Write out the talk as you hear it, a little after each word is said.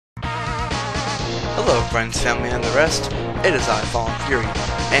Hello friends, family, and the rest. It is I, Fallen Fury,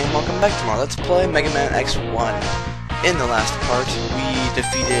 and welcome back to more Let's Play Megaman X1. In the last part, we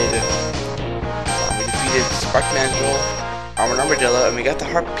defeated Spark Mandrill, Armadillo, and we got the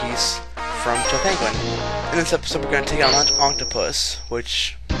heart piece from Penguin. In this episode, we're going to take on Octopus,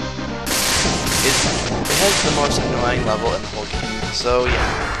 which has the most annoying level in the whole game. So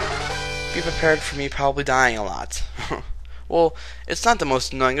yeah, be prepared for me probably dying a lot. Well, it's not the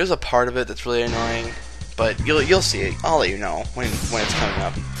most annoying. There's a part of it that's really annoying, but you'll see it. I'll let you know when it's coming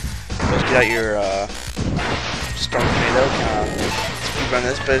up. Let's get out your Storm Tornado, kind of speedrun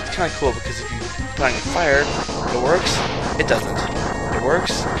this, but it's kind of cool because if you put on your fire, it works, it doesn't. It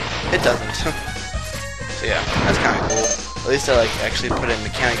works, it doesn't. So yeah, that's kind of cool. At least I like actually put in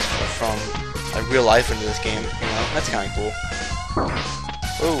mechanics from like real life into this game. You know, that's kind of cool.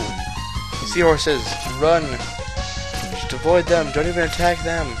 Ooh, seahorses, run! Just avoid them. Don't even attack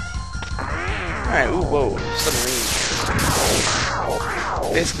them. Alright, ooh, whoa. Submarine.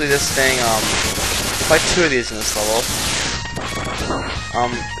 Basically this thing, like two of these in this level.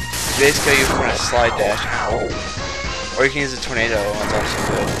 Basically you can slide dash. Or you can use a tornado, that's also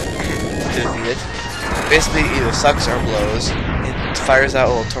good to defeat it. Basically it either sucks or blows. It fires out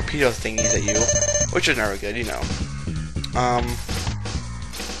little torpedo thingies at you, which are never good, you know.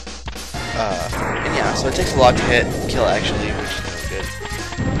 And yeah, so it takes a lot to kill actually, which is really good.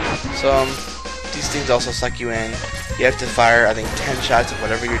 So, these things also suck you in. You have to fire, I think, 10 shots of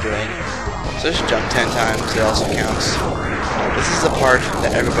whatever you're doing. So just jump 10 times, it also counts. This is the part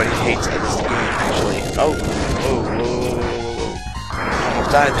that everybody hates at this game, actually. Oh, whoa. I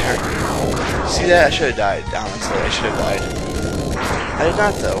almost died there. See that? I should have died, honestly, I should have died. I did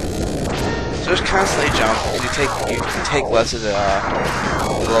not, though. So just constantly jump, because you can take less of the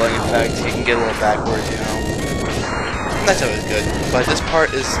blowing effect, you can get a little backwards, you know. And that's always good. But this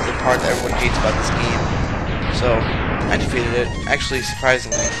part is the part that everyone hates about this game. So, I defeated it, actually,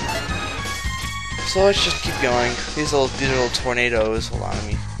 surprisingly. So let's just keep going. These are little tornadoes, hold on to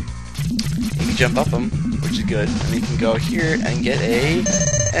me. You can jump up them, which is good. And you can go here and get a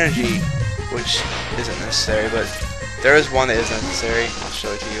energy, which isn't necessary, but there is one that is necessary. I'll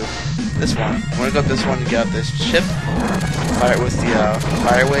show it to you. This one. I'm gonna go up this one to get up this chip. Fire it with the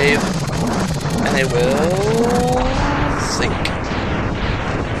fire wave, and it will sink.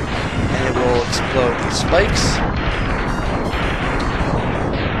 And it will explode these spikes,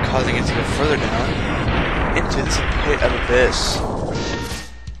 causing it to go further down into this pit of abyss,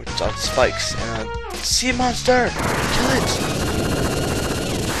 which is all the spikes. And a sea monster! Kill it!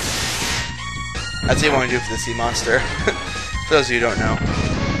 That's what you want to do for the sea monster. For those of you who don't know.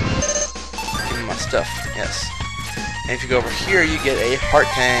 Give me my stuff, yes. And if you go over here, you get a heart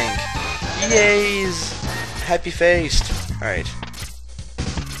tank. Yays! Happy faced. Alright.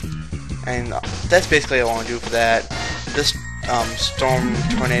 And that's basically all I want to do for that. This storm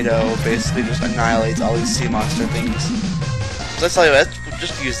tornado basically just annihilates all these sea monster things. So let's tell you,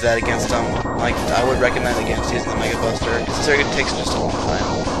 just use that against them. Like, I would recommend against using the Mega Buster, because this area takes just a long time.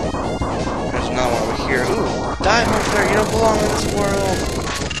 There's another one over here. Ooh, die monster, you don't belong in this world.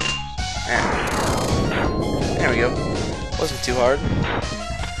 There we go. Wasn't too hard.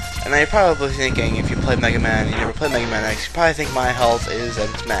 And now you're probably thinking, if you played Mega Man and you never played Mega Man X, you probably think my health is at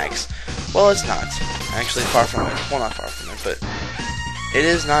its max. Well, it's not. Actually, far from it. Well, not far from it, but it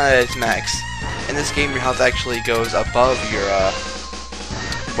is not at its max. In this game, your health actually goes above your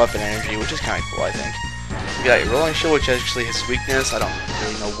weapon energy, which is kind of cool, I think. You got your rolling shield, which actually has weakness. I don't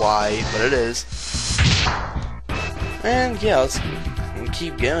really know why, but it is. And yeah, let's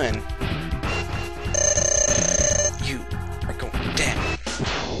keep going. You are going down.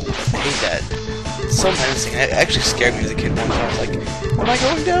 I hate that. It's so menacing. It actually scared me as a kid once. I was like, am I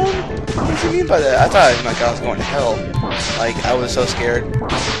going down? What does he mean by that? I thought I was going to hell. Like, I was so scared.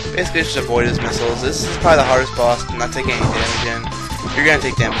 Basically, just avoid his missiles. This is probably the hardest boss. I'm not taking any damage in. You're gonna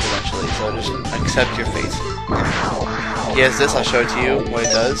take damage eventually, so just accept your fate. He has this, I'll show it to you, what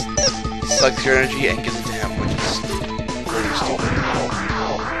it does. Sucks your energy and gives it to him, which is really stupid.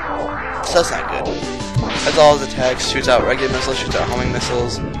 So that's not good. That's all his attacks, shoots out regular missiles, shoots out homing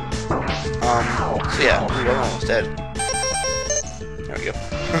missiles. So yeah, I'm almost dead. There we go.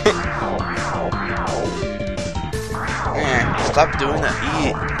 Man, stop doing that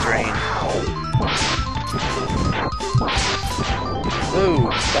E-drain.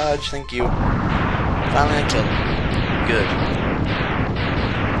 Woo! Dodge, thank you. Finally I killed him. Good.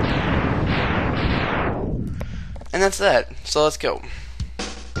 And that's that. So let's go.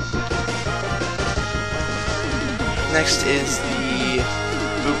 Next is the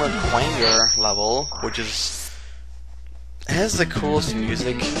Boomer Quanger level, which is It has the coolest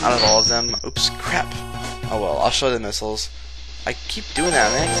music out of all of them. Oops, crap. Oh well, I'll show the missiles. I keep doing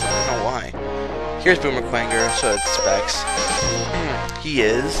that on accident, I don't know why. Here's Boomer Quanger, show its specs. He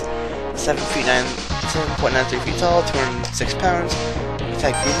is 7.93 feet tall, 206 pounds,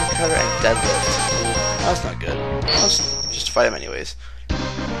 attack Boomer Cutter and deadlift. That's not good. Let's just fight him anyways.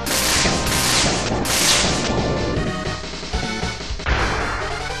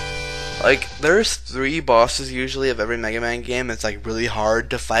 Like, there's 3 bosses usually of every Mega Man game. It's like really hard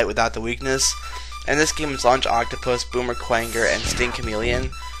to fight without the weakness. And this game is Launch Octopus, Boomer Quanger, and Sting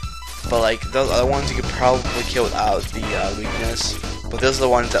Chameleon. But like those other ones you could probably kill without the weakness. But those are the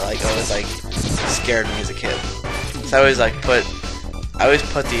ones that like always like scared me as a kid. So I always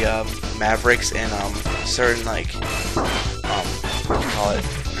put the Mavericks in certain like what do you call it?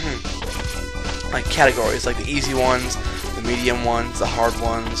 Like categories, like the easy ones, the medium ones, the hard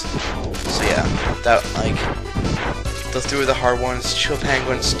ones. So yeah, that like those 3 were the hard ones. Chill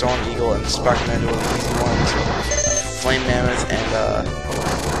Penguin, Storm Eagle, and Spark Man were the easy ones. Flame Mammoth and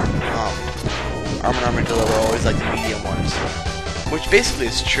Armadillo were always like the medium ones. Which basically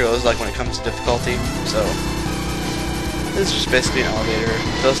is true, like when it comes to difficulty. So this is just basically an elevator.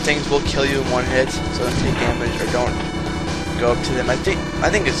 Those things will kill you in 1 hit, so don't take damage or don't go up to them. I think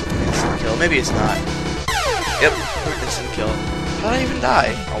it's an instant kill. Maybe it's not. Yep, instant kill. How did I even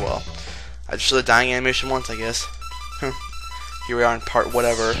die? Oh well. I just showed the dying animation once, I guess. Here we are in part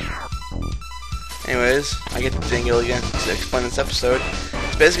whatever. Anyways, I get to Dingo again to explain this episode.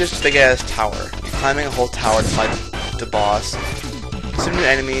 It's basically just a big ass tower. You're climbing a whole tower to fight the boss. Some new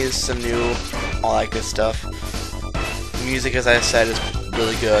enemies, some new all that good stuff. The music, as I said, is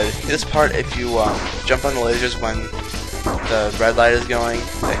really good. This part, if you jump on the lasers when the red light is going,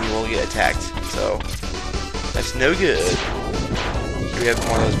 then you will get attacked. So that's no good. Here we have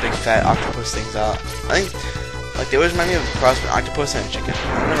one of those big fat octopus things out. I think like they always remind me of a cross between octopus and a chicken.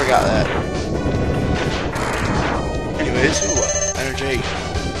 I never got that. Anyways, energy.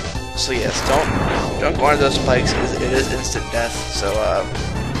 So yes, don't go under those spikes. It is instant death. So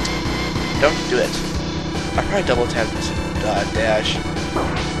don't do it. I probably double tapped this dash.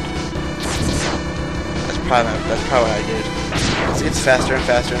 That's probably what I did. It gets faster and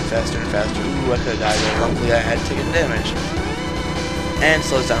faster and faster and faster. Ooh, I could have died there. Luckily, I had taken damage. And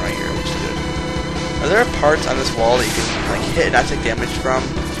slows down right here, which is good. Now, there are parts on this wall that you can like hit and not take damage from.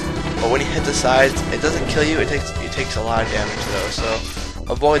 But when you hit the sides, it doesn't kill you. It takes a lot of damage though. So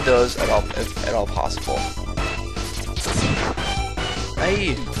avoid those at all possible.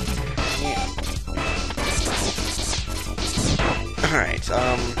 Hey. Alright,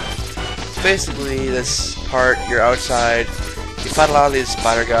 basically this part, you're outside, you fight a lot of these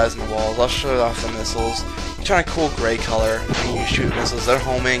spider guys in the walls. I'll show you off the missiles. You turn a cool gray color, and you shoot missiles. They're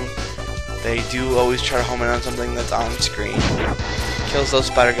homing. They do always try to home in on something that's on screen. Kills those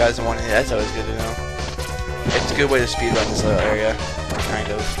spider guys in 1 hit, that's always good to know. It's a good way to speedrun this little area, kind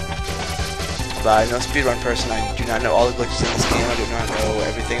of. But I'm no speedrun person, I do not know all the glitches in this game, I do not know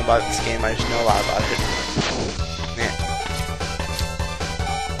everything about this game, I just know a lot about it.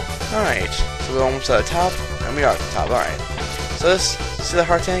 Alright, so we're almost at the top, and we are at the top, alright. So this, see the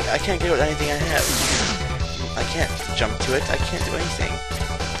heart tank? I can't get it with anything I have. I can't jump to it, I can't do anything.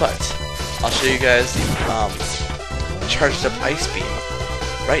 But, I'll show you guys the charged up ice beam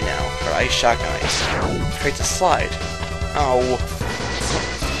right now, or ice shotgun ice. Creates a slide. Ow.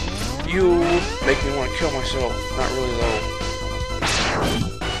 You make me want to kill myself, not really though.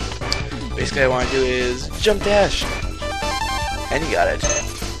 Basically what I want to do is jump dash. And you got it.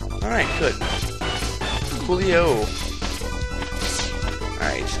 Alright, good. Coolio.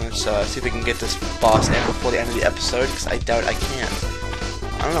 Alright, so let's see if we can get this boss in before the end of the episode, because I doubt I can.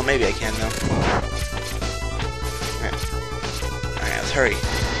 I don't know, maybe I can though. Alright, let's hurry.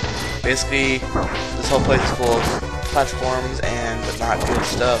 Basically, this whole place is full of platforms and not good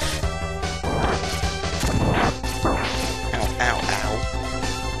stuff. Ow, ow, ow.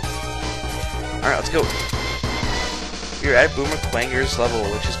 Alright, let's go. You're at Boomer Quanger's level,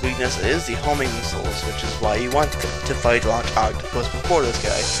 which his weakness is the homing missiles, which is why you want to fight Launch Octopus before this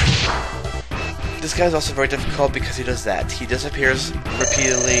guy. This guy is also very difficult because he does that. He disappears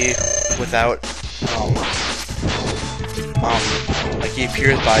repeatedly without, like he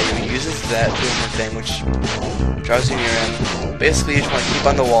appears by you. He uses that boomer thing, which draws you near him. Basically, you just want to keep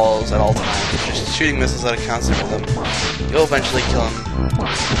on the walls at all times, just shooting missiles at a constant rhythm. You'll eventually kill him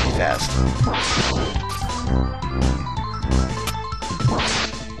pretty fast.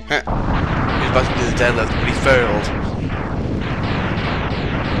 He was about to do the deadlift, but he failed.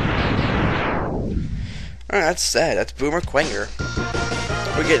 Alright, that's sad. That's Boomer Quanger.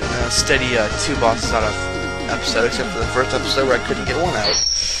 We're getting a steady 2 bosses out of episode, except for the first episode where I couldn't get one out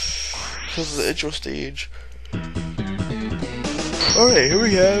because of the intro stage. Alright, here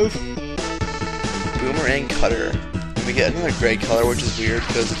we have Boomerang Cutter. And we get another gray color, which is weird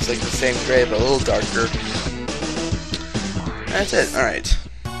because it's like the same gray but a little darker. That's it. Alright.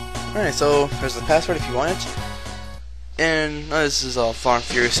 Alright, so there's the password if you want it. And this is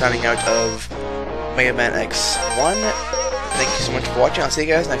xXFallenFuryXx signing out of Megaman X1. Thank you so much for watching. I'll see you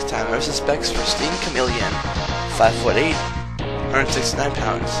guys next time. This is Specs for Sting Chameleon, 5'8", 169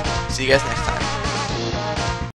 pounds. See you guys next time.